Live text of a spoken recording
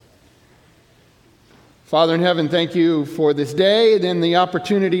Father in heaven, thank you for this day and the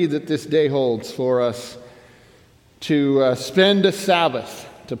opportunity that this day holds for us to spend a Sabbath,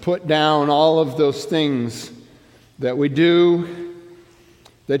 to put down all of those things that we do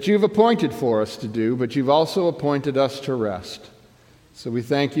that you've appointed for us to do, but you've also appointed us to rest. So we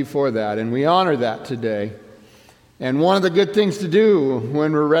thank you for that, and we honor that today. And one of the good things to do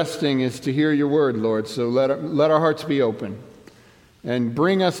when we're resting is to hear your word, Lord. So let our hearts be open. And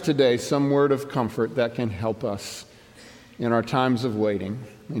bring us today some word of comfort that can help us in our times of waiting.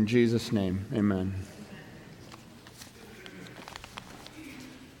 In Jesus' name, amen.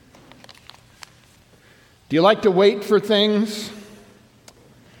 Do you like to wait for things?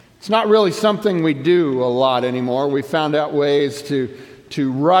 It's not really something we do a lot anymore. We found out ways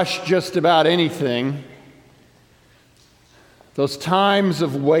to rush just about anything. Those times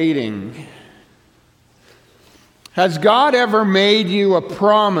of waiting. Has God ever made you a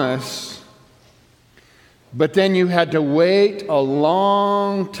promise, but then you had to wait a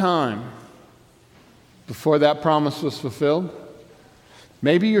long time before that promise was fulfilled?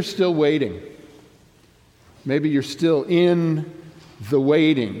 Maybe you're still waiting. Maybe you're still in the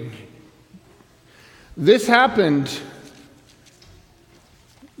waiting. This happened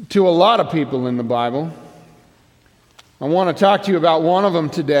to a lot of people in the Bible. I want to talk to you about one of them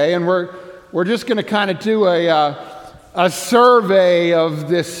today, and we're just going to kind of do a survey of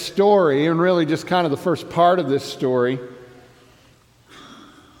this story, and really just kind of the first part of this story.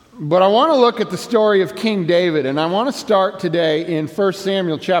 But I want to look at the story of King David, and I want to start today in 1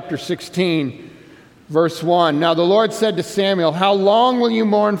 Samuel chapter 16, verse 1. Now the Lord said to Samuel, "How long will you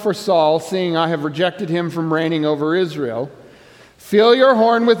mourn for Saul, seeing I have rejected him from reigning over Israel? Fill your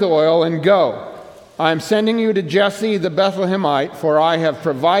horn with oil and go. I am sending you to Jesse the Bethlehemite, for I have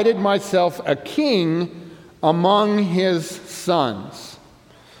provided myself a king among his sons."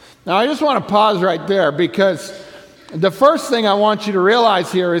 Now I just want to pause right there, because the first thing I want you to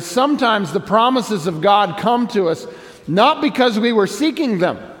realize here is sometimes the promises of God come to us not because we were seeking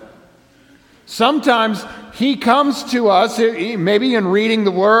them. Sometimes he comes to us, maybe in reading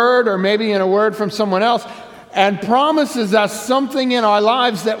the word or maybe in a word from someone else, and promises us something in our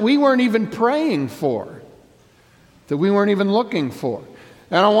lives that we weren't even praying for, that we weren't even looking for.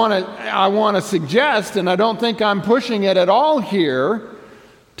 And I want to suggest, and I don't think I'm pushing it at all here,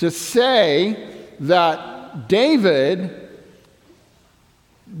 to say that David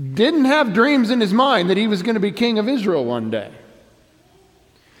didn't have dreams in his mind that he was going to be king of Israel one day.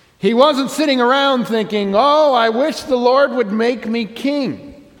 He wasn't sitting around thinking, "Oh, I wish the Lord would make me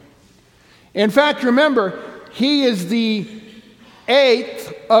king." In fact, remember, he is the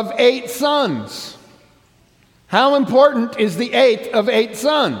 8th of 8 sons. How important is the 8th of 8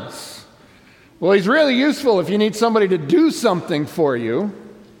 sons? Well, he's really useful if you need somebody to do something for you,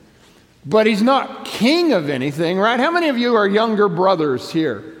 but he's not king of anything, right? How many of you are younger brothers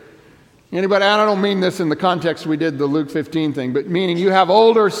here? Anybody? I don't mean this in the context we did the Luke 15 thing, but meaning you have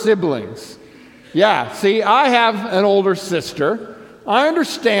older siblings. Yeah, see, I have an older sister. I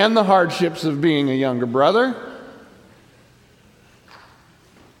understand the hardships of being a younger brother.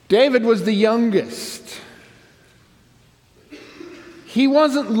 David was the youngest. He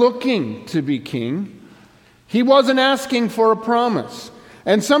wasn't looking to be king. He wasn't asking for a promise.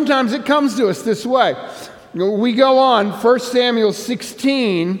 And sometimes it comes to us this way. We go on, 1 Samuel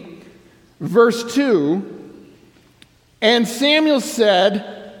 16, verse 2, and Samuel said,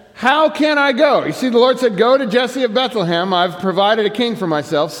 "How can I go?" You see, the Lord said, "Go to Jesse of Bethlehem. I've provided a king for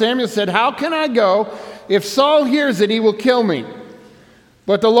myself." Samuel said, "How can I go? If Saul hears it, he will kill me."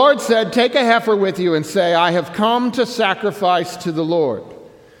 But the Lord said, "Take a heifer with you and say, 'I have come to sacrifice to the Lord.'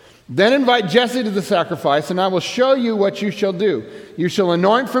 Then invite Jesse to the sacrifice, and I will show you what you shall do. You shall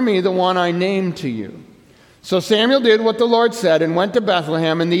anoint for me the one I name to you." So Samuel did what the Lord said and went to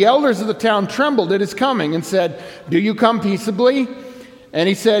Bethlehem, and the elders of the town trembled at his coming and said, "Do you come peaceably?" And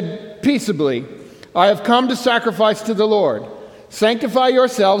he said, "Peaceably. I have come to sacrifice to the Lord. Sanctify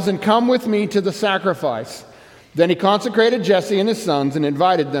yourselves and come with me to the sacrifice." Then he consecrated Jesse and his sons and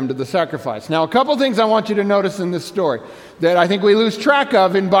invited them to the sacrifice. Now, a couple things I want you to notice in this story that I think we lose track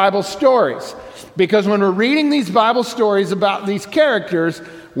of in Bible stories. Because when we're reading these Bible stories about these characters,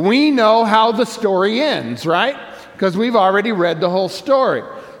 we know how the story ends, right? Because we've already read the whole story.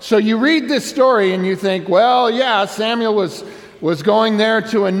 So you read this story and you think, well, yeah, Samuel was going there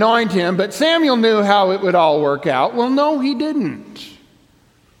to anoint him, but Samuel knew how it would all work out. Well, no, he didn't.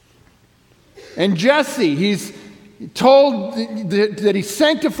 And Jesse, he's told that he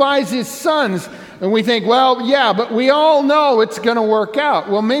sanctifies his sons, and we think, well, yeah, but we all know it's going to work out.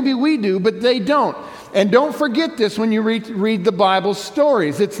 Well, maybe we do, but they don't. And don't forget this when you read the Bible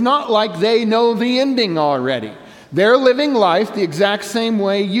stories. It's not like they know the ending already. They're living life the exact same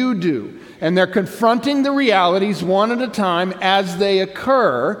way you do. And they're confronting the realities one at a time as they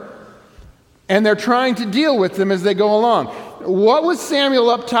occur. And they're trying to deal with them as they go along. What was Samuel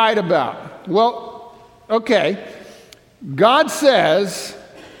uptight about? Well, okay. God says,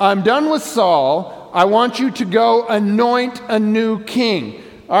 I'm done with Saul. I want you to go anoint a new king.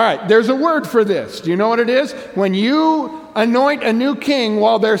 All right, there's a word for this. Do you know what it is? When you anoint a new king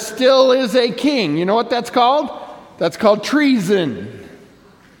while there still is a king, you know what that's called? That's called treason.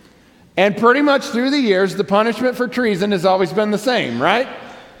 And pretty much through the years, the punishment for treason has always been the same, right?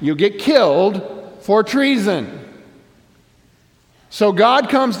 You get killed for treason. So God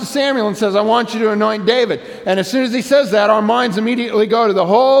comes to Samuel and says, I want you to anoint David. And as soon as he says that, our minds immediately go to the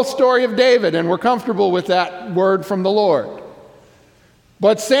whole story of David, and we're comfortable with that word from the Lord.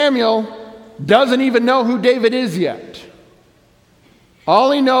 But Samuel doesn't even know who David is yet.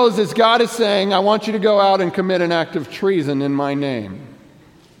 All he knows is God is saying, I want you to go out and commit an act of treason in my name.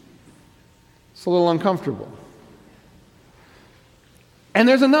 It's a little uncomfortable. And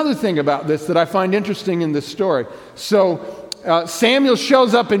there's another thing about this that I find interesting in this story. So Samuel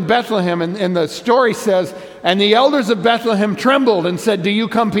shows up in Bethlehem, and the story says, and the elders of Bethlehem trembled and said, do you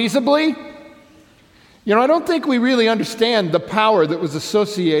come peaceably? You know, I don't think we really understand the power that was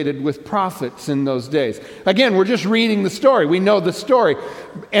associated with prophets in those days. Again, we're just reading the story. We know the story.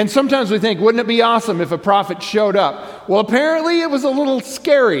 And sometimes we think, wouldn't it be awesome if a prophet showed up? Well, apparently it was a little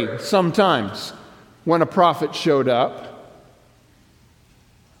scary sometimes when a prophet showed up,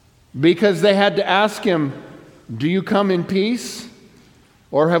 because they had to ask him, do you come in peace?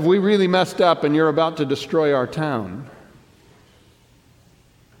 Or have we really messed up and you're about to destroy our town?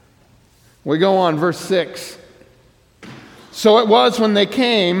 We go on, verse 6. So it was when they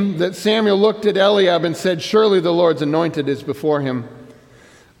came that Samuel looked at Eliab and said, surely the Lord's anointed is before him.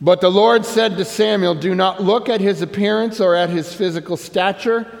 But the Lord said to Samuel, do not look at his appearance or at his physical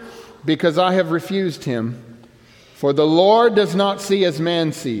stature, because I have refused him. For the Lord does not see as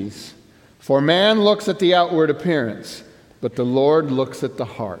man sees. For man looks at the outward appearance, but the Lord looks at the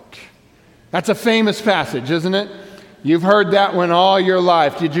heart. That's a famous passage, isn't it? You've heard that one all your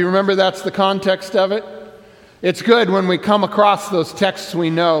life. Did you remember that's the context of it? It's good when we come across those texts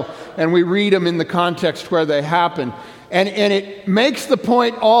we know and we read them in the context where they happen. And it makes the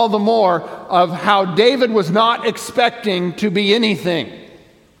point all the more of how David was not expecting to be anything.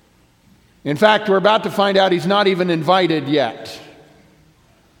 In fact, we're about to find out he's not even invited yet.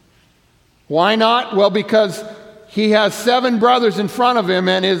 Why not? Well, because he has 7 brothers in front of him,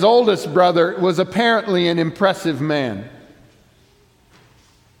 and his oldest brother was apparently an impressive man.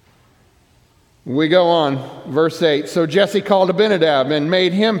 We go on, verse 8. So Jesse called Abinadab and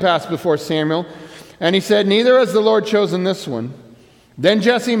made him pass before Samuel, and he said, neither has the Lord chosen this one. Then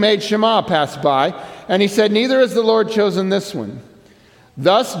Jesse made Shammah pass by, and he said, neither has the Lord chosen this one.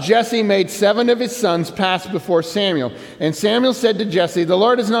 Thus Jesse made 7 of his sons pass before Samuel. And Samuel said to Jesse, the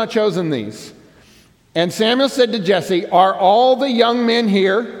Lord has not chosen these. And Samuel said to Jesse, are all the young men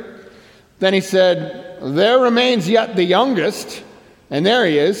here? Then he said, there remains yet the youngest, and there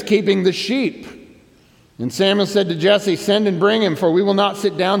he is, keeping the sheep. And Samuel said to Jesse, send and bring him, for we will not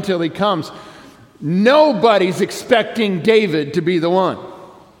sit down till he comes. Nobody's expecting David to be the one.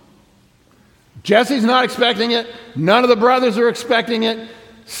 Jesse's not expecting it. None of the brothers are expecting it.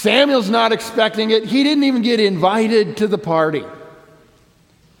 Samuel's not expecting it. He didn't even get invited to the party.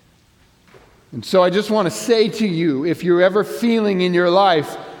 And so I just want to say to you, if you're ever feeling in your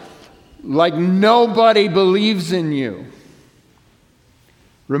life like nobody believes in you,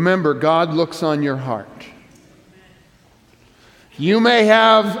 remember, God looks on your heart. You may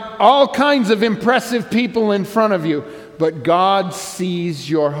have all kinds of impressive people in front of you, but God sees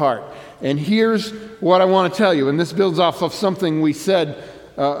your heart. And here's what I want to tell you, and this builds off of something we said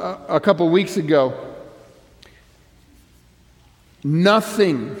a couple weeks ago.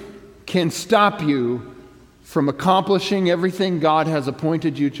 Nothing can stop you from accomplishing everything God has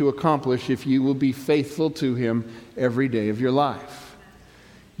appointed you to accomplish if you will be faithful to Him every day of your life.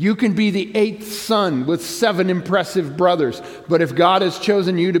 You can be the 8th son with 7 impressive brothers, but if God has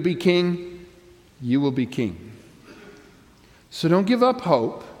chosen you to be king, you will be king. So don't give up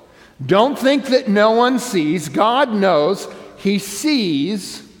hope. Don't think that no one sees. God knows. He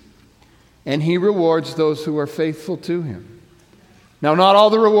sees, and He rewards those who are faithful to Him. Now, not all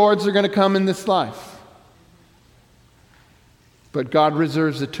the rewards are going to come in this life, but God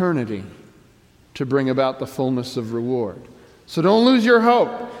reserves eternity to bring about the fullness of reward. So don't lose your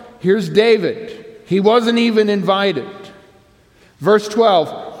hope. Here's David. He wasn't even invited. Verse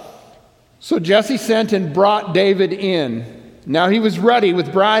 12. So Jesse sent and brought David in. Now he was ruddy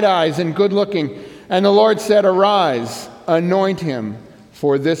with bright eyes and good looking. And the Lord said, "Arise, anoint him,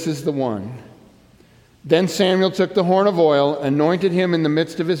 for this is the one." Then Samuel took the horn of oil, anointed him in the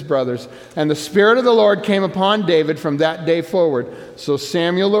midst of his brothers, and the Spirit of the Lord came upon David from that day forward. So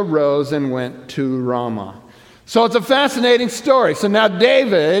Samuel arose and went to Ramah. So it's a fascinating story. So now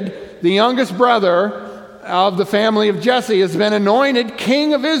David, the youngest brother of the family of Jesse, has been anointed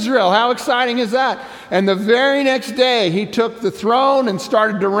king of Israel. How exciting is that? And the very next day, he took the throne and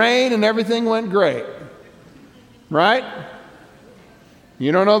started to reign, and everything went great. Right?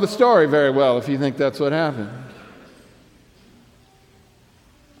 You don't know the story very well if you think that's what happened.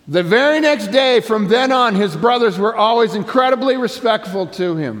 The very next day, from then on, his brothers were always incredibly respectful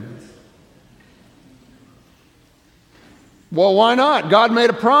to him. Well, why not? God made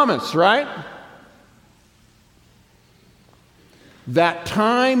a promise, right? That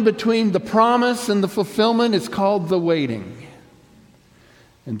time between the promise and the fulfillment is called the waiting.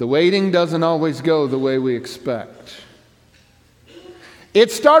 And the waiting doesn't always go the way we expect. It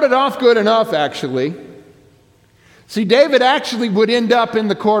started off good enough, actually. See, David actually would end up in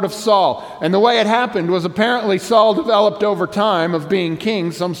the court of Saul. And the way it happened was apparently Saul developed over time of being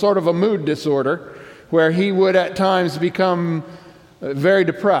king some sort of a mood disorder where he would at times become very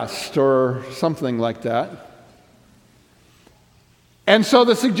depressed or something like that. And so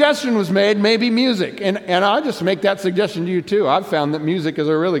the suggestion was made, maybe music. And I'll just make that suggestion to you too. I've found that music is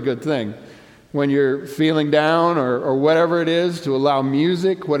a really good thing. When you're feeling down or whatever it is, to allow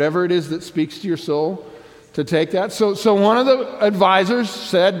music, whatever it is that speaks to your soul, to take that. So one of the advisors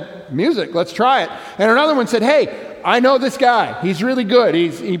said, music, let's try it. And another one said, hey, I know this guy. He's really good.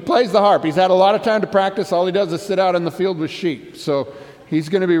 He plays the harp. He's had a lot of time to practice. All he does is sit out in the field with sheep. So he's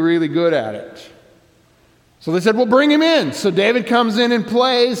going to be really good at it. So they said, well, bring him in. So David comes in and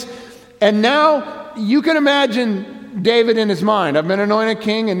plays. And now you can imagine David in his mind. I've been anointed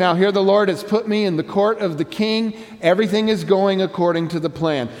king, and now here the Lord has put me in the court of the king. Everything is going according to the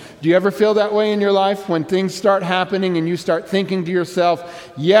plan. Do you ever feel that way in your life when things start happening and you start thinking to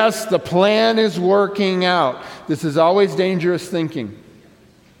yourself, yes, the plan is working out? This is always dangerous thinking,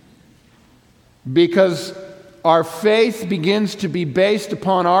 because our faith begins to be based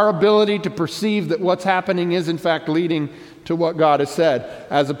upon our ability to perceive that what's happening is in fact leading to what God has said,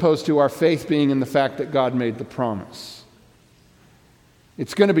 as opposed to our faith being in the fact that God made the promise.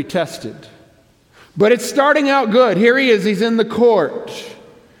 It's going to be tested. But it's starting out good. Here he is, he's in the court.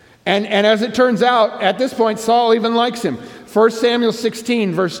 And as it turns out, at this point, Saul even likes him. 1 Samuel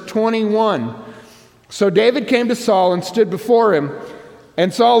 16, verse 21. So David came to Saul and stood before him,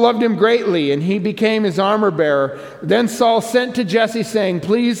 and Saul loved him greatly, and he became his armor bearer. Then Saul sent to Jesse, saying,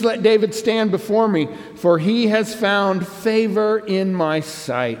 please let David stand before me, for he has found favor in my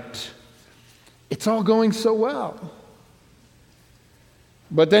sight. It's all going so well.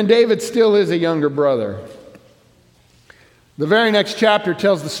 But then David still is a younger brother. The very next chapter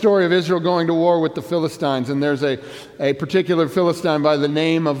tells the story of Israel going to war with the Philistines, and there's a particular Philistine by the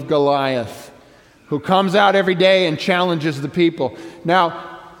name of Goliath, who comes out every day and challenges the people.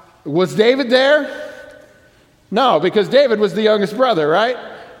 Now, was David there? No, because David was the youngest brother, right?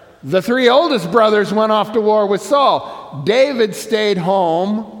 The three oldest brothers went off to war with Saul. David stayed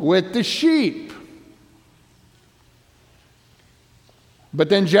home with the sheep. But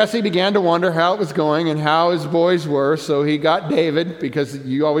then Jesse began to wonder how it was going and how his boys were, so he got David, because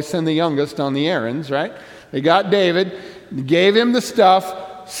you always send the youngest on the errands, right? They got David, gave him the stuff,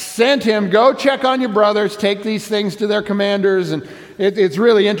 sent him, go check on your brothers, take these things to their commanders. And it's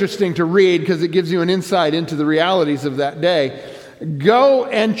really interesting to read because it gives you an insight into the realities of that day. Go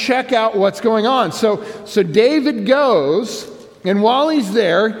and check out what's going on. So David goes, and while he's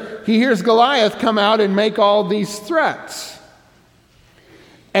there, he hears Goliath come out and make all these threats.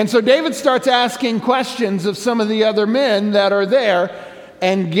 And so David starts asking questions of some of the other men that are there.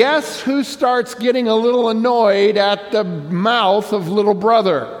 And guess who starts getting a little annoyed at the mouth of little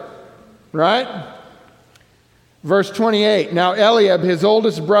brother? Right? Verse 28. Now Eliab, his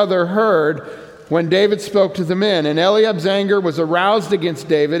oldest brother, heard when David spoke to the men. And Eliab's anger was aroused against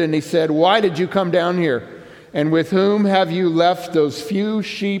David, and he said, why did you come down here? And with whom have you left those few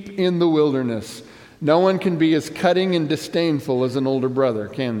sheep in the wilderness? No one can be as cutting and disdainful as an older brother,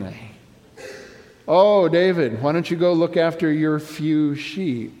 can they? Oh, David, why don't you go look after your few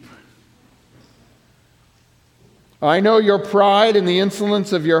sheep? I know your pride and the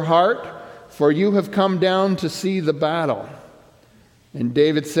insolence of your heart, for you have come down to see the battle. And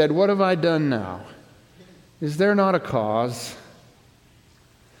David said, what have I done now? Is there not a cause?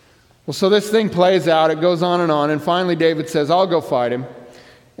 Well, so this thing plays out. It goes on, and finally David says, I'll go fight him.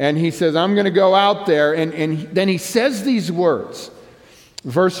 And he says, I'm going to go out there. And then he says these words.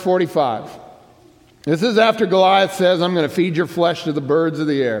 Verse 45. This is after Goliath says, I'm going to feed your flesh to the birds of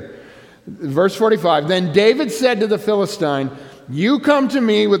the air. Verse 45. Then David said to the Philistine, you come to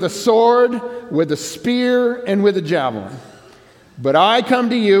me with a sword, with a spear, and with a javelin. But I come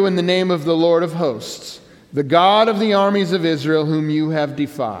to you in the name of the Lord of hosts, the God of the armies of Israel, whom you have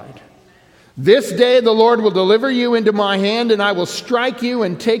defied. This day the Lord will deliver you into my hand, and I will strike you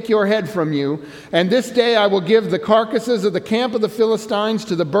and take your head from you. And this day I will give the carcasses of the camp of the Philistines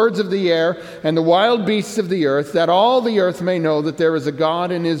to the birds of the air and the wild beasts of the earth, that all the earth may know that there is a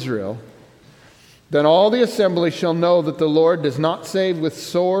God in Israel. Then all the assembly shall know that the Lord does not save with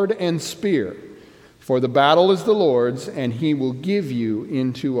sword and spear, for the battle is the Lord's, and he will give you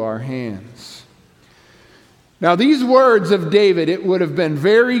into our hands. Now, these words of David, it would have been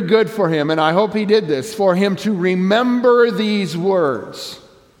very good for him, and I hope he did this, for him to remember these words,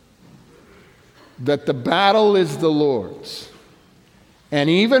 that the battle is the Lord's. And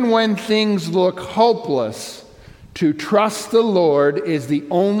even when things look hopeless, to trust the Lord is the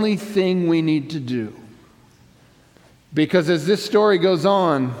only thing we need to do. Because as this story goes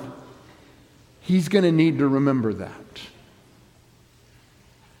on, he's going to need to remember that.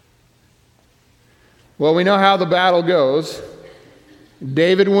 Well, we know how the battle goes.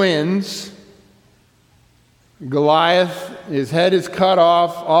 David wins. Goliath, his head is cut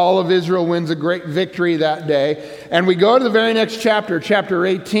off. All of Israel wins a great victory that day. And we go to the very next chapter, chapter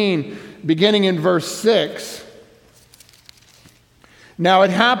 18, beginning in verse 6. Now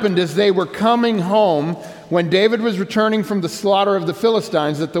it happened as they were coming home, when David was returning from the slaughter of the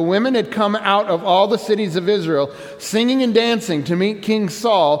Philistines, that the women had come out of all the cities of Israel, singing and dancing to meet King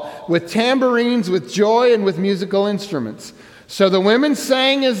Saul, with tambourines, with joy, and with musical instruments. So the women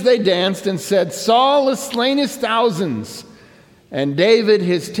sang as they danced and said, Saul has slain his thousands, and David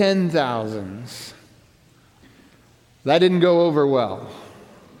his 10,000s. That didn't go over well.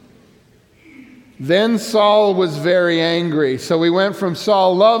 Then Saul was very angry. So we went from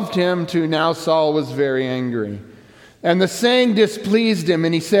Saul loved him to now Saul was very angry. And the saying displeased him,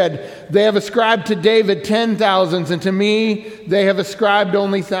 and he said, they have ascribed to David 10,000s, and to me they have ascribed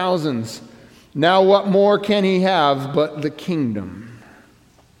only thousands. Now what more can he have but the kingdom?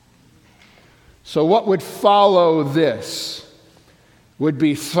 So what would follow this would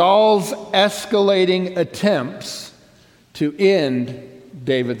be Saul's escalating attempts to end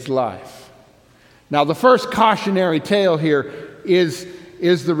David's life. Now, the first cautionary tale here is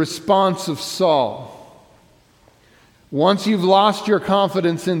the response of Saul. Once you've lost your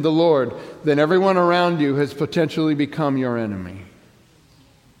confidence in the Lord, then everyone around you has potentially become your enemy.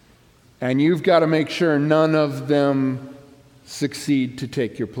 And you've got to make sure none of them succeed to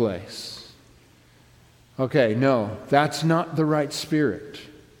take your place. Okay, no, that's not the right spirit.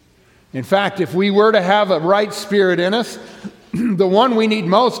 In fact, if we were to have a right spirit in us, the one we need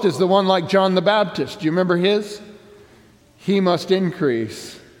most is the one like John the Baptist. Do you remember his? He must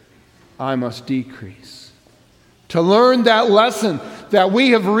increase, I must decrease. To learn that lesson that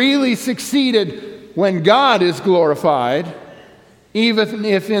we have really succeeded when God is glorified, even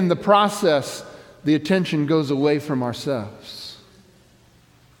if in the process the attention goes away from ourselves.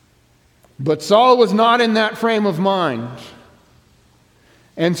 But Saul was not in that frame of mind.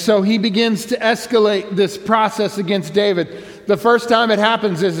 And so he begins to escalate this process against David. The first time it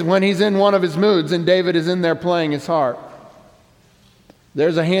happens is when he's in one of his moods and David is in there playing his harp.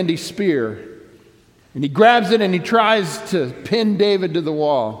 There's a handy spear. And he grabs it and he tries to pin David to the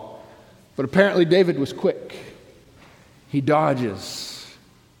wall. But apparently David was quick. He dodges.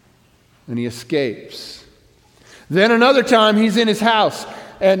 And he escapes. Then another time he's in his house.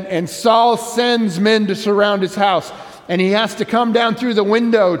 And Saul sends men to surround his house. And he has to come down through the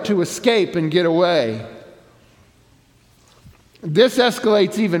window to escape and get away. This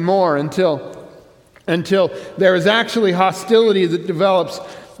escalates even more until there is actually hostility that develops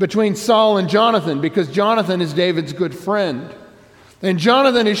between Saul and Jonathan, because Jonathan is David's good friend. And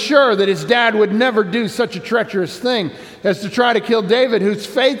Jonathan is sure that his dad would never do such a treacherous thing as to try to kill David, who's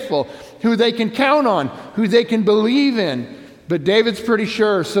faithful, who they can count on, who they can believe in. But David's pretty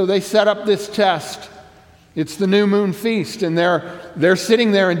sure, so they set up this test. It's the new moon feast, and they're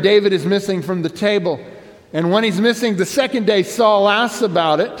sitting there, and David is missing from the table. And when he's missing the second day, Saul asks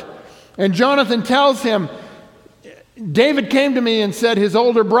about it, and Jonathan tells him, David came to me and said his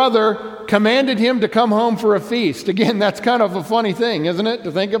older brother commanded him to come home for a feast. Again, that's kind of a funny thing, isn't it,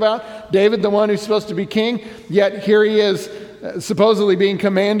 to think about? David, the one who's supposed to be king, yet here he is supposedly being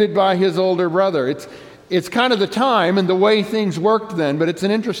commanded by his older brother. It's kind of the time and the way things worked then, but it's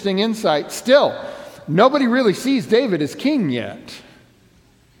an interesting insight. Still, nobody really sees David as king yet.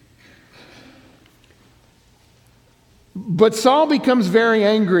 But Saul becomes very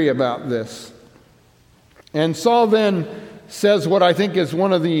angry about this. And Saul then says what I think is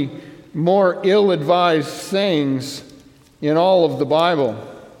one of the more ill-advised sayings in all of the Bible.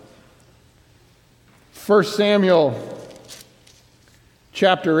 1 Samuel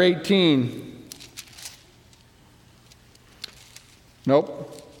chapter 18. Nope.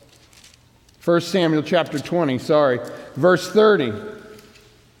 1 Samuel chapter 20, verse 30.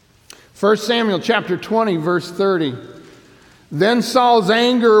 1 Samuel chapter 20, verse 30. Then Saul's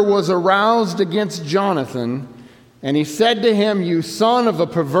anger was aroused against Jonathan, and he said to him, "You son of a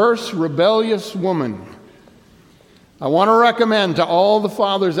perverse, rebellious woman." I want to recommend to all the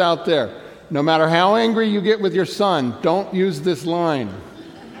fathers out there, no matter how angry you get with your son, don't use this line.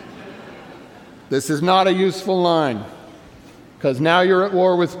 This is not a useful line, because now you're at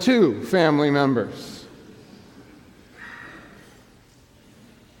war with two family members.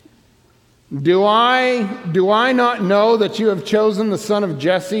 Do I not know that you have chosen the son of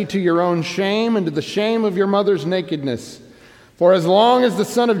Jesse to your own shame and to the shame of your mother's nakedness? For as long as the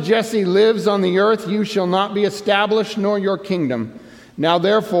son of Jesse lives on the earth, you shall not be established, nor your kingdom. Now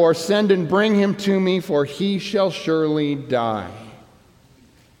therefore send and bring him to me, for he shall surely die.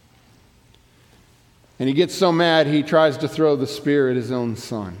 And he gets so mad he tries to throw the spear at his own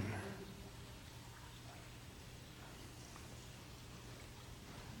son.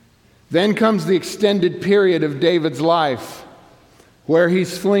 Then comes the extended period of David's life where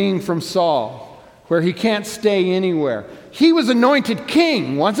he's fleeing from Saul, where he can't stay anywhere. He was anointed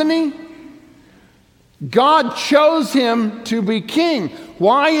king, wasn't he? God chose him to be king.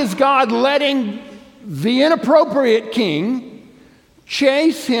 Why is God letting the inappropriate king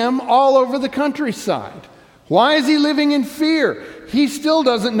chase him all over the countryside? Why is he living in fear? He still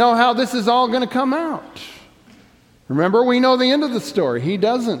doesn't know how this is all going to come out. Remember, we know the end of the story. He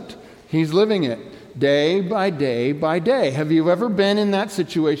doesn't. He's living it day by day by day. Have you ever been in that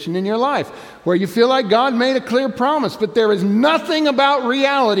situation in your life where you feel like God made a clear promise, but there is nothing about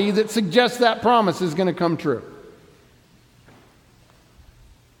reality that suggests that promise is going to come true?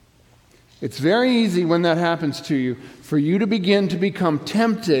 It's very easy when that happens to you for you to begin to become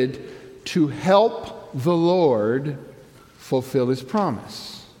tempted to help the Lord fulfill His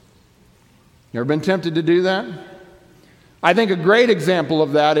promise. You ever been tempted to do that? I think a great example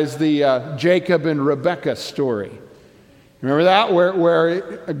of that is the Jacob and Rebekah story. Remember that?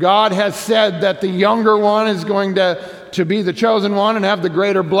 Where God has said that the younger one is going to be the chosen one and have the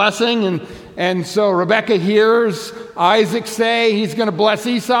greater blessing. And so Rebekah hears Isaac say he's going to bless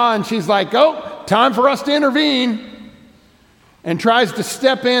Esau, and she's like, "Oh, time for us to intervene," and tries to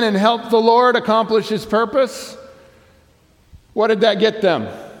step in and help the Lord accomplish His purpose. What did that get them?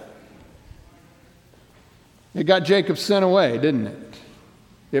 It got Jacob sent away, didn't it?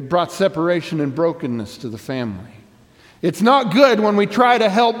 It brought separation and brokenness to the family. It's not good when we try to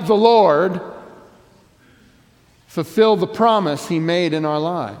help the Lord fulfill the promise He made in our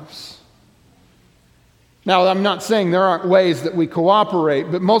lives. Now, I'm not saying there aren't ways that we cooperate,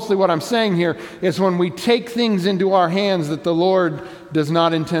 but mostly what I'm saying here is when we take things into our hands that the Lord does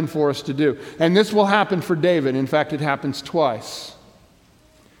not intend for us to do. And this will happen for David. In fact, it happens twice.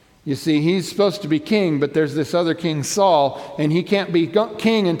 You see, he's supposed to be king, but there's this other king, Saul, and he can't be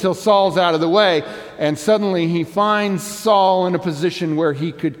king until Saul's out of the way. And suddenly he finds Saul in a position where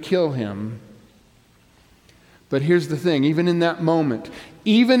he could kill him. But here's the thing, even in that moment,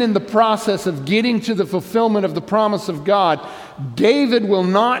 even in the process of getting to the fulfillment of the promise of God, David will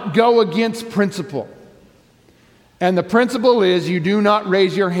not go against principle. And the principle is you do not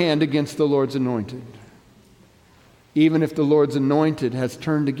raise your hand against the Lord's anointed, even if the Lord's anointed has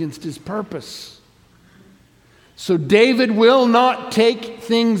turned against His purpose. So David will not take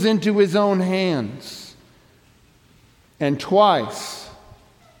things into his own hands. And twice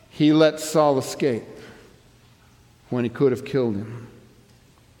he let Saul escape when he could have killed him.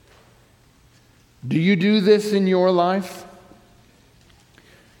 Do you do this in your life?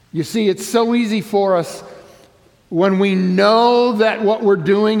 You see, it's so easy for us when we know that what we're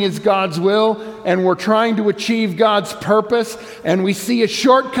doing is God's will and we're trying to achieve God's purpose and we see a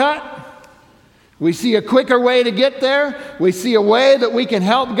shortcut, we see a quicker way to get there, we see a way that we can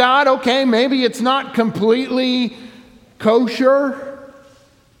help God. Okay, maybe it's not completely kosher,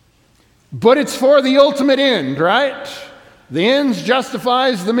 but it's for the ultimate end, right? The ends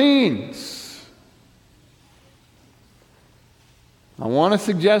justifies the means. I want to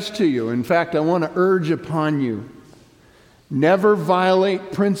suggest to you, in fact, I want to urge upon you, never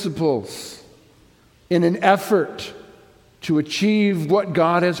violate principles in an effort to achieve what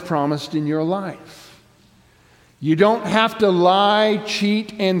God has promised in your life. You don't have to lie,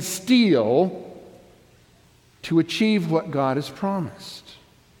 cheat, and steal to achieve what God has promised.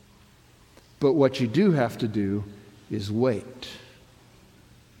 But what you do have to do is wait.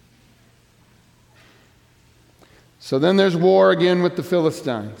 So then there's war again with the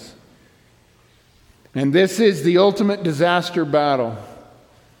Philistines. And this is the ultimate disaster battle.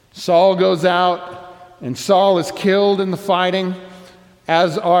 Saul goes out, and Saul is killed in the fighting,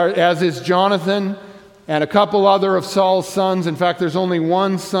 as is Jonathan and a couple other of Saul's sons. In fact, there's only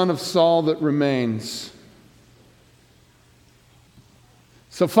one son of Saul that remains.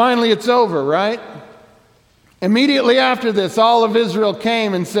 So finally it's over, right? Immediately after this, all of Israel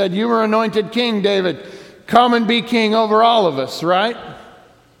came and said, "You were anointed king, David. Come and be king over all of us," right?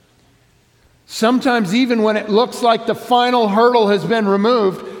 Sometimes even when it looks like the final hurdle has been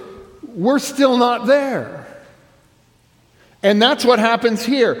removed, we're still not there. And that's what happens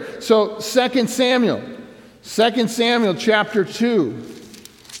here. So 2 Samuel chapter 2.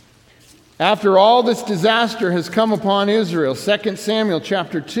 After all this disaster has come upon Israel, 2 Samuel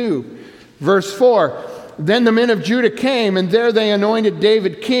chapter 2, verse 4. Then the men of Judah came, and there they anointed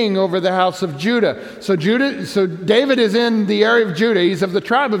David king over the house of Judah. So David is in the area of Judah. He's of the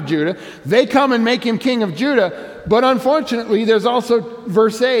tribe of Judah. They come and make him king of Judah. But unfortunately, there's also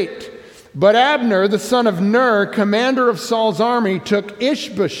verse 8. But Abner, the son of Ner, commander of Saul's army, took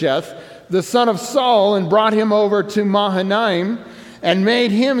Ishbosheth, the son of Saul, and brought him over to Mahanaim, and made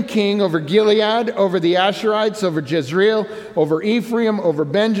him king over Gilead, over the Asherites, over Jezreel, over Ephraim, over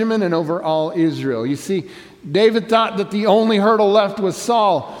Benjamin, and over all Israel. You see, David thought that the only hurdle left was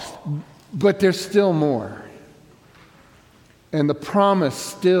Saul, but there's still more. And the promise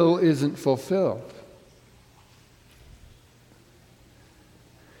still isn't fulfilled.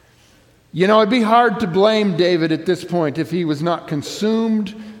 You know, it'd be hard to blame David at this point if he was not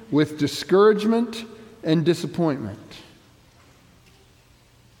consumed with discouragement and disappointment.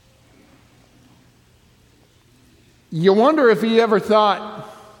 You wonder if he ever thought,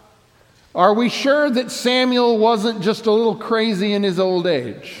 are we sure that Samuel wasn't just a little crazy in his old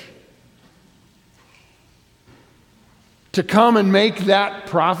age to come and make that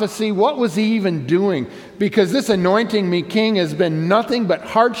prophecy? What was he even doing? Because this anointing me king has been nothing but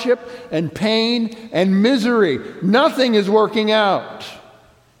hardship and pain and misery. Nothing is working out.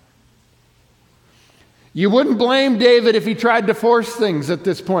 You wouldn't blame David if he tried to force things at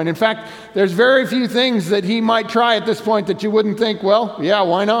this point. In fact, there's very few things that he might try at this point that you wouldn't think, well, yeah,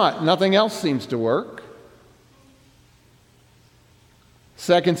 why not? Nothing else seems to work.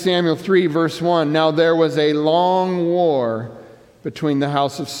 2 Samuel 3, verse 1, now there was a long war between the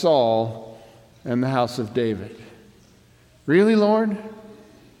house of Saul and the house of David. Really, Lord?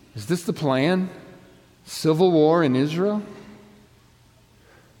 Is this the plan? Civil war in Israel?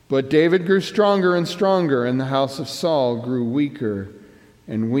 But David grew stronger and stronger, and the house of Saul grew weaker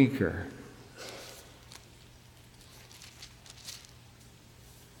and weaker.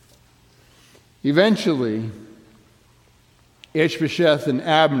 Eventually, Ishbosheth and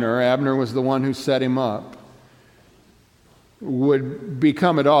Abner was the one who set him up, would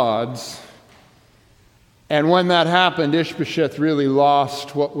become at odds. And when that happened, Ishbosheth really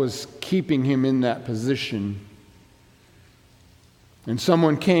lost what was keeping him in that position. And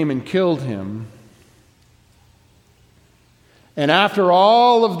someone came and killed him. And after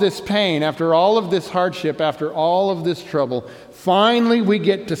all of this pain, after all of this hardship, after all of this trouble, finally we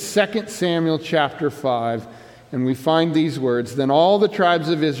get to 2 Samuel chapter 5, and we find these words. Then all the tribes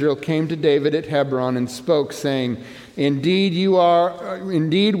of Israel came to David at Hebron and spoke, saying, Indeed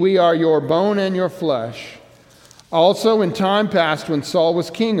we are your bone and your flesh. Also in time past, when Saul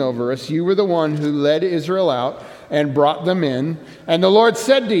was king over us, you were the one who led Israel out and brought them in. And the Lord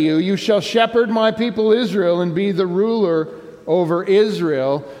said to you, You shall shepherd my people Israel and be the ruler over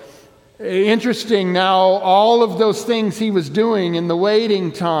Israel. Interesting, now all of those things he was doing in the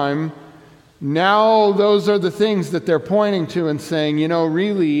waiting time, now those are the things that they're pointing to and saying,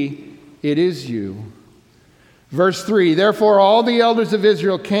 really, it is you. Verse 3, Therefore all the elders of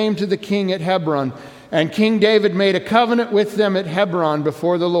Israel came to the king at Hebron, and King David made a covenant with them at Hebron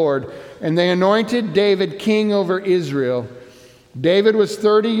before the Lord, and they anointed David king over Israel. David was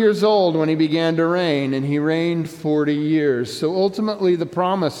 30 years old when he began to reign, and he reigned 40 years. So ultimately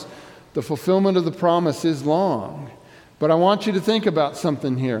the fulfillment of the promise is long. But I want you to think about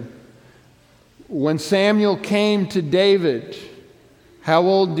something here. When Samuel came to David, how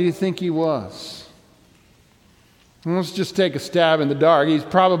old do you think he was? Let's just take a stab in the dark. He's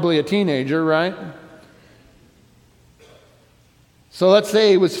probably a teenager, right? So let's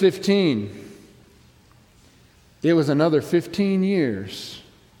say he was 15. It was another 15 years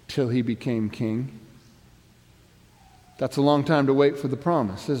till he became king. That's a long time to wait for the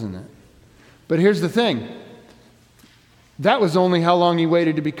promise, isn't it? But here's the thing. That was only how long he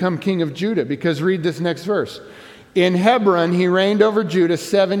waited to become king of Judah, because read this next verse. In Hebron he reigned over Judah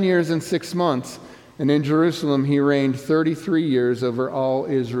 7 years and 6 months, and in Jerusalem he reigned 33 years over all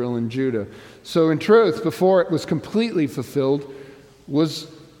Israel and Judah. So in truth, before it was completely fulfilled, was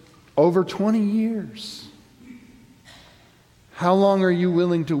over 20 years. How long are you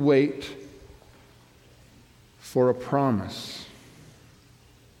willing to wait for a promise?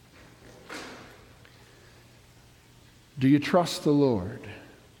 Do you trust the Lord?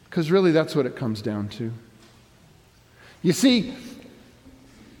 Because really that's what it comes down to. You see,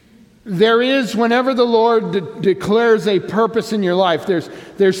 there is, whenever the Lord declares a purpose in your life,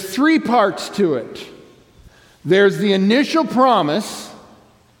 there's 3 parts to it. There's the initial promise,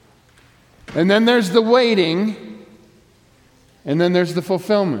 and then there's the waiting, and then there's the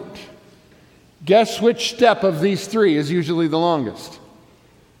fulfillment. Guess which step of these 3 is usually the longest?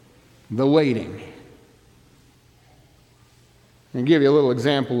 The waiting. I'll give you a little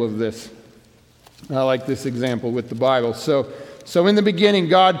example of this. I like this example with the Bible. So in the beginning,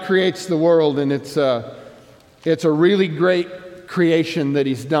 God creates the world, and it's a really great creation that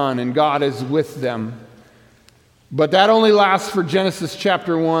He's done, and God is with them. But that only lasts for Genesis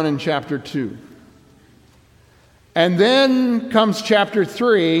chapter 1 and chapter 2. And then comes chapter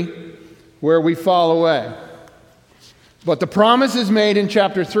 3, where we fall away. But the promise is made in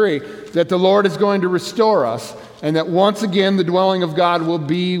chapter 3 that the Lord is going to restore us, and that once again the dwelling of God will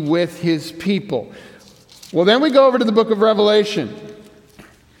be with His people. Well, then we go over to the book of Revelation.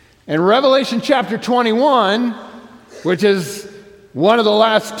 And Revelation chapter 21, which is one of the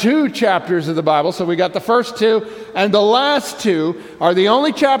last 2 chapters of the Bible, so we got the first 2, and the last 2 are the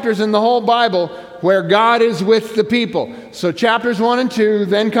only chapters in the whole Bible where God is with the people. So chapters 1 and 2,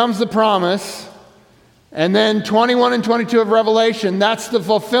 then comes the promise, and then 21 and 22 of Revelation, that's the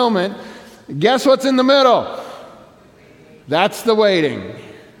fulfillment. Guess what's in the middle? That's the waiting.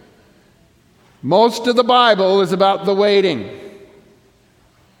 Most of the Bible is about the waiting.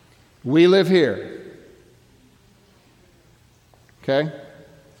 We live here. Okay?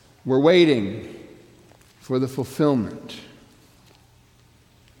 We're waiting for the fulfillment.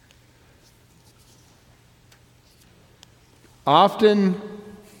 Often,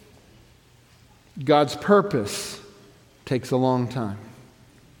 God's purpose takes a long time.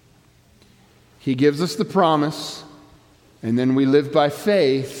 He gives us the promise, and then we live by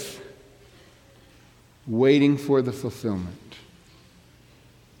faith, waiting for the fulfillment.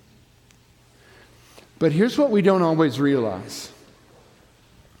 But here's what we don't always realize.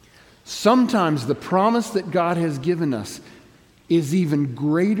 Sometimes the promise that God has given us is even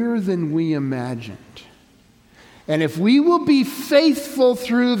greater than we imagined. And if we will be faithful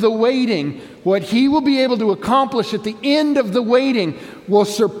through the waiting, what He will be able to accomplish at the end of the waiting will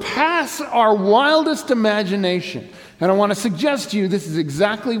surpass our wildest imagination. And I want to suggest to you this is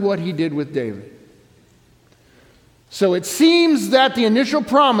exactly what He did with David. So it seems that the initial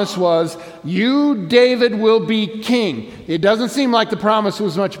promise was, you, David, will be king. It doesn't seem like the promise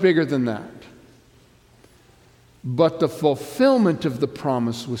was much bigger than that. But the fulfillment of the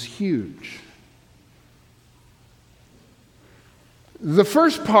promise was huge. The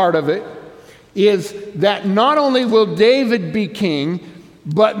first part of it is that not only will David be king,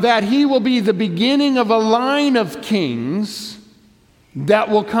 but that he will be the beginning of a line of kings that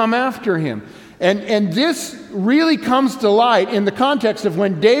will come after him. And this really comes to light in the context of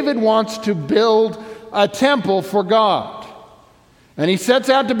when David wants to build a temple for God. And he sets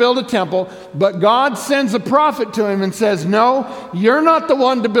out to build a temple, but God sends a prophet to him and says, no, you're not the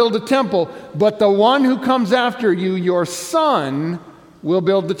one to build a temple, but the one who comes after you, your son, will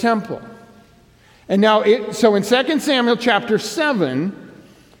build the temple. And now, so in 2 Samuel chapter 7,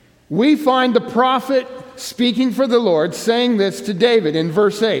 we find the prophet speaking for the Lord, saying this to David in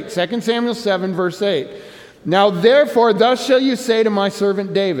verse 8. 2 Samuel 7, verse 8. Now therefore, thus shall you say to my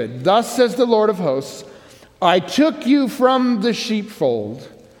servant David, thus says the Lord of hosts, I took you from the sheepfold,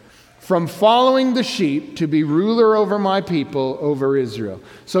 from following the sheep, to be ruler over my people, over Israel.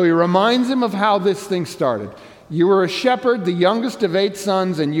 So he reminds him of how this thing started. You were a shepherd, the youngest of 8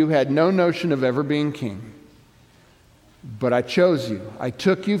 sons, and you had no notion of ever being king. But I chose you. I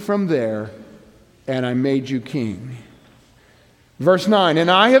took you from there, and I made you king. Verse 9, and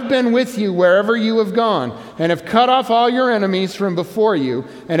I have been with you wherever you have gone, and have cut off all your enemies from before you,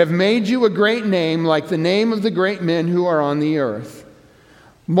 and have made you a great name, like the name of the great men who are on the earth.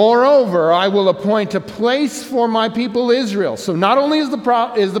 Moreover, I will appoint a place for my people Israel. So not only is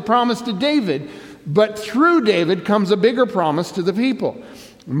the promise to David, but through David comes a bigger promise to the people.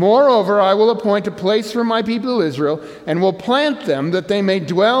 Moreover, I will appoint a place for my people Israel, and will plant them, that they may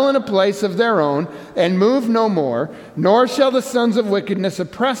dwell in a place of their own, and move no more, nor shall the sons of wickedness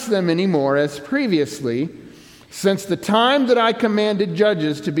oppress them any more as previously, since the time that I commanded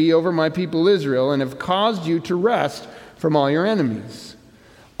judges to be over my people Israel, and have caused you to rest from all your enemies.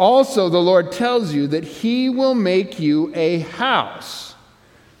 Also the Lord tells you that he will make you a house.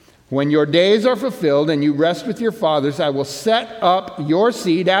 When your days are fulfilled and you rest with your fathers, I will set up your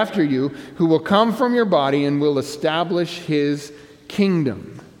seed after you, who will come from your body, and will establish his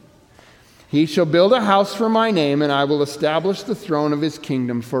kingdom. He shall build a house for my name, and I will establish the throne of his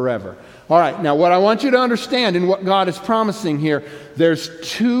kingdom forever. All right, now what I want you to understand in what God is promising here, there's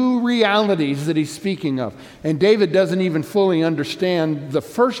two realities that he's speaking of. And David doesn't even fully understand the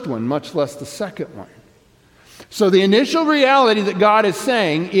first one, much less the second one. So the initial reality that God is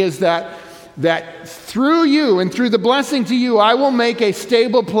saying is that through you and through the blessing to you, I will make a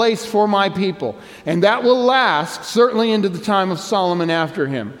stable place for my people. And that will last certainly into the time of Solomon after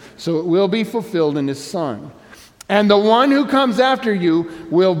him. So it will be fulfilled in his son. And the one who comes after you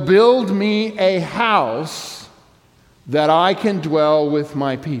will build me a house that I can dwell with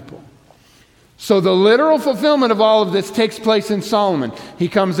my people. So the literal fulfillment of all of this takes place in Solomon. He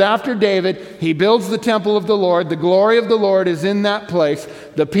comes after David. He builds the temple of the Lord. The glory of the Lord is in that place.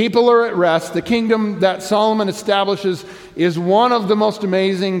 The people are at rest. The kingdom that Solomon establishes is one of the most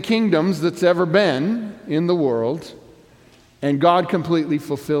amazing kingdoms that's ever been in the world. And God completely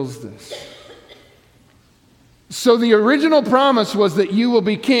fulfills this. So the original promise was that you will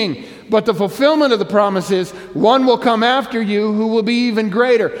be king. But the fulfillment of the promise is one will come after you who will be even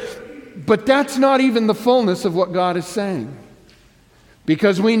greater. But that's not even the fullness of what God is saying.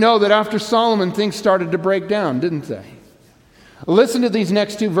 Because we know that after Solomon, things started to break down, didn't they? Listen to these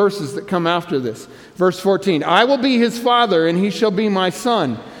next two verses that come after this. Verse 14, I will be his father, and he shall be my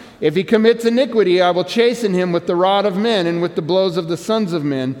son. If he commits iniquity, I will chasten him with the rod of men and with the blows of the sons of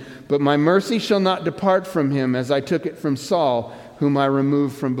men. But my mercy shall not depart from him, as I took it from Saul, whom I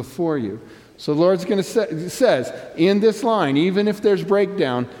removed from before you. So the Lord's going to says in this line, even if there's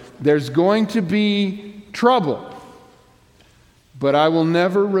breakdown, there's going to be trouble, but I will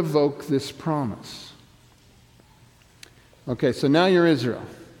never revoke this promise. Okay, so now you're Israel.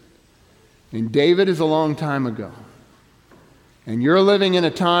 And David is a long time ago. And you're living in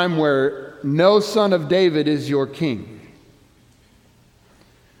a time where no son of David is your king.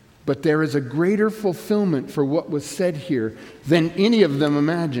 But there is a greater fulfillment for what was said here than any of them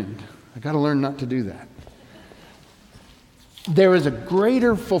imagined. I got to learn not to do that. There is a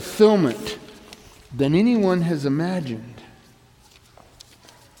greater fulfillment than anyone has imagined.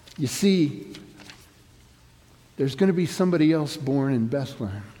 You see, there's going to be somebody else born in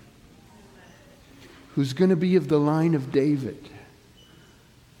Bethlehem who's going to be of the line of David.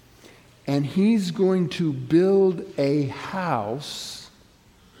 And he's going to build a house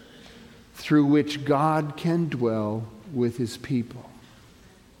through which God can dwell with his people.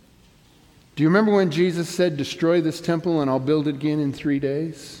 Do you remember when Jesus said, destroy this temple and I'll build it again in 3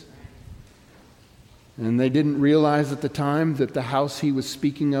 days? And they didn't realize at the time that the house he was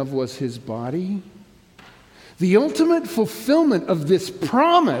speaking of was his body. The ultimate fulfillment of this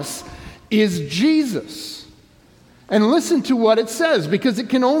promise is Jesus. And listen to what it says, because it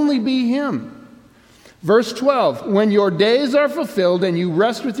can only be him. Verse 12, when your days are fulfilled and you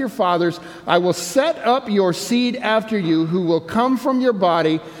rest with your fathers, I will set up your seed after you, who will come from your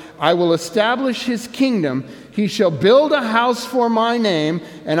body. I will establish his kingdom. He shall build a house for my name,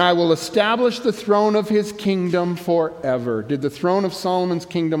 and I will establish the throne of his kingdom forever. Did the throne of Solomon's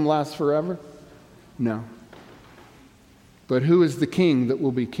kingdom last forever? No. But who is the king that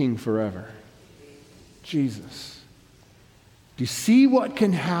will be king forever? Jesus. Do you see what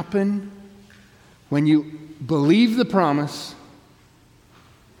can happen when you believe the promise,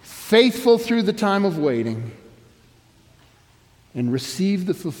 faithful through the time of waiting, and receive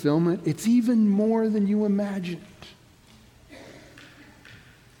the fulfillment? It's even more than you imagined.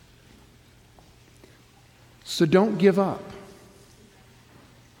 So don't give up.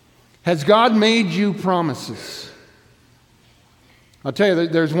 Has God made you promises? I'll tell you,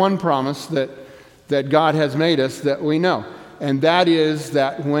 there's one promise that God has made us that we know. And that is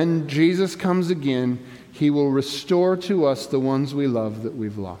that when Jesus comes again, he will restore to us the ones we love that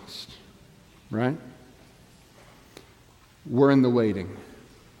we've lost. Right? We're in the waiting,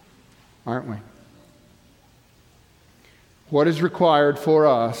 aren't we? What is required for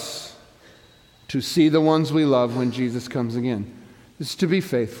us to see the ones we love when Jesus comes again? Is to be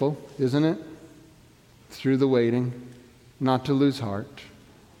faithful, isn't it? Through the waiting, not to lose heart.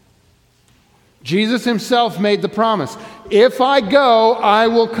 Jesus himself made the promise, if I go, I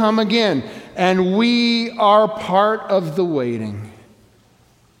will come again. And we are part of the waiting.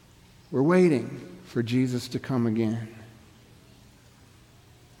 We're waiting for Jesus to come again.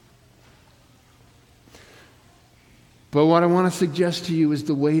 But what I want to suggest to you is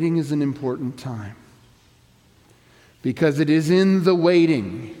the waiting is an important time. Because it is in the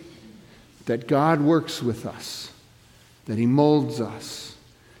waiting that God works with us, that he molds us,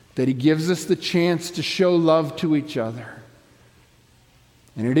 that he gives us the chance to show love to each other.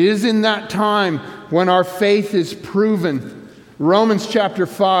 And it is in that time when our faith is proven. Romans chapter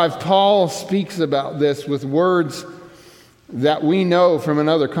 5, Paul speaks about this with words that we know from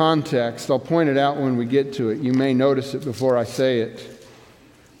another context. I'll point it out when we get to it. You may notice it before I say it.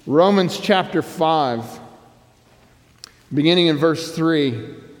 Romans chapter 5, beginning in verse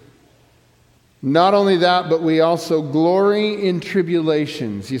 3. Not only that, but we also glory in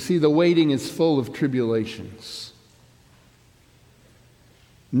tribulations. You see, the waiting is full of tribulations.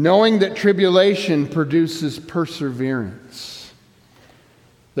 Knowing that tribulation produces perseverance.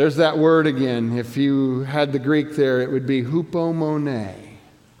 There's that word again. If you had the Greek there, it would be hupomone,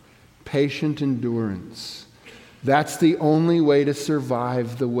 patient endurance. That's the only way to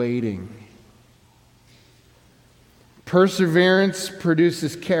survive the waiting. Perseverance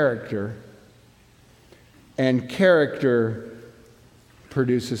produces character, and character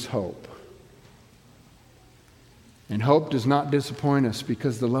produces hope. And hope does not disappoint us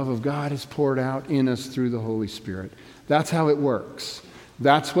because the love of God is poured out in us through the Holy Spirit. That's how it works.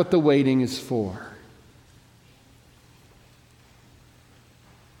 That's what the waiting is for.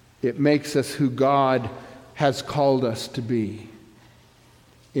 It makes us who God has called us to be.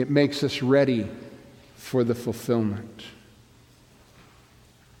 It makes us ready for the fulfillment.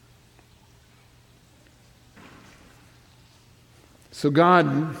 So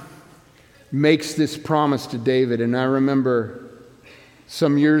God makes this promise to David, and I remember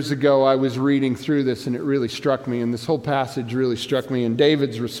some years ago I was reading through this and it really struck me, and this whole passage really struck me. And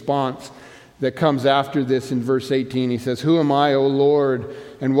David's response that comes after this in verse 18, he says, "Who am I, O Lord,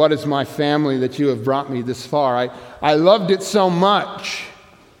 and what is my family that you have brought me this far?" I loved it so much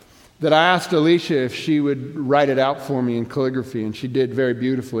that I asked Alicia if she would write it out for me in calligraphy, and she did very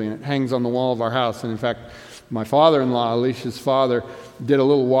beautifully, and it hangs on the wall of our house. And in fact, my father-in-law, Alicia's father, did a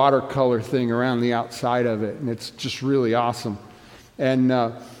little watercolor thing around the outside of it, and it's just really awesome. And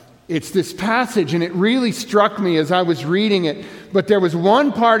it's this passage, and it really struck me as I was reading it. But there was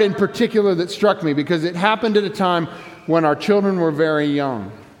one part in particular that struck me because it happened at a time when our children were very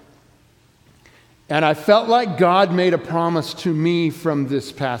young. And I felt like God made a promise to me from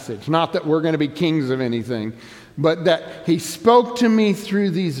this passage. Not that we're going to be kings of anything, but that he spoke to me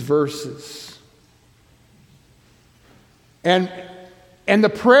through these verses. And the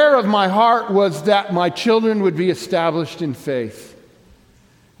prayer of my heart was that my children would be established in faith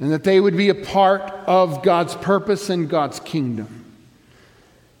and that they would be a part of God's purpose and God's kingdom.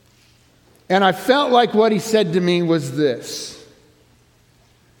 And I felt like what he said to me was this,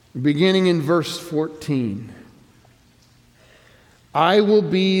 beginning in verse 14. "I will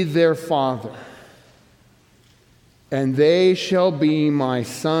be their father, and they shall be my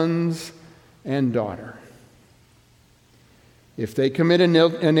sons and daughter. If they commit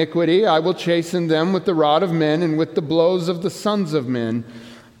iniquity, I will chasten them with the rod of men and with the blows of the sons of men,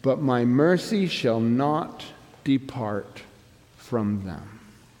 but my mercy shall not depart from them."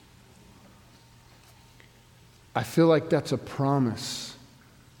 I feel like that's a promise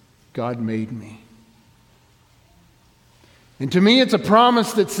God made me. And to me, it's a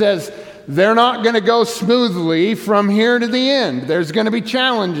promise that says they're not going to go smoothly from here to the end. There's going to be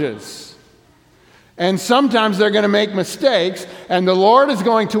challenges. And sometimes they're going to make mistakes, and the Lord is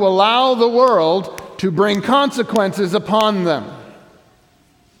going to allow the world to bring consequences upon them.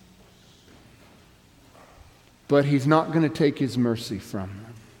 But he's not going to take his mercy from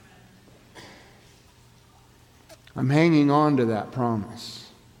them. I'm hanging on to that promise.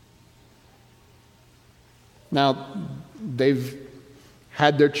 Now, they've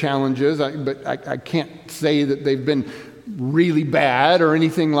had their challenges, but I can't say that they've been really bad or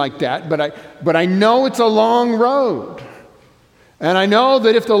anything like that, but I know it's a long road. And I know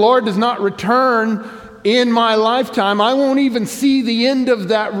that if the Lord does not return in my lifetime, I won't even see the end of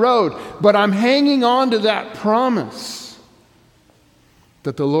that road. But I'm hanging on to that promise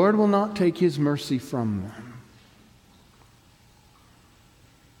that the Lord will not take his mercy from them.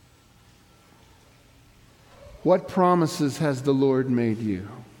 What promises has the Lord made you?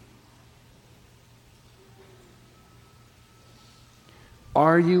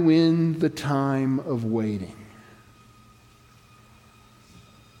 Are you in the time of waiting?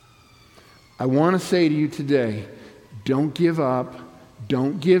 I want to say to you today, don't give up,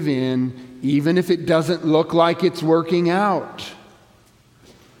 don't give in, even if it doesn't look like it's working out.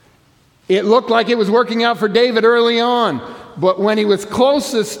 It looked like it was working out for David early on, but when he was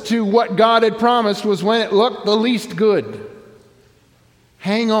closest to what God had promised was when it looked the least good.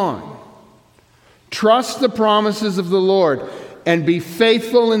 Hang on. Trust the promises of the Lord and be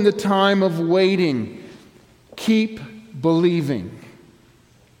faithful in the time of waiting. Keep believing.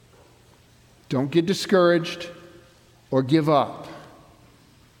 Don't get discouraged or give up.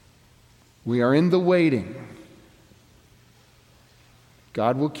 We are in the waiting.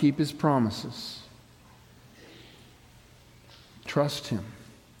 God will keep His promises. Trust Him.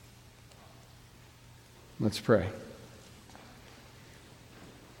 Let's pray.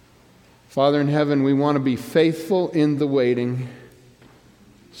 Father in heaven, we want to be faithful in the waiting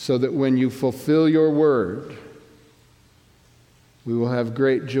so that when you fulfill your word, we will have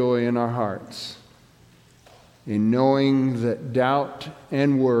great joy in our hearts in knowing that doubt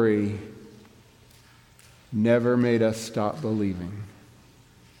and worry never made us stop believing.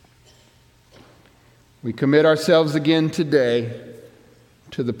 We commit ourselves again today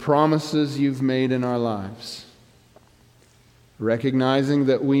to the promises you've made in our lives, recognizing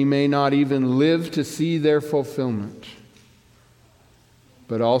that we may not even live to see their fulfillment,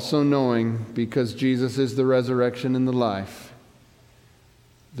 but also knowing, because Jesus is the resurrection and the life,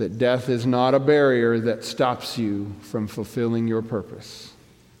 that death is not a barrier that stops you from fulfilling your purpose.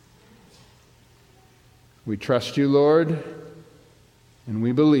 We trust you, Lord, and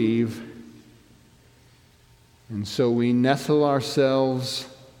we believe, and so we nestle ourselves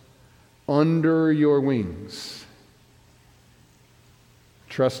under your wings,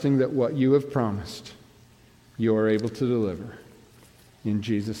 trusting that what you have promised, you are able to deliver. In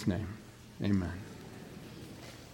Jesus' name, amen.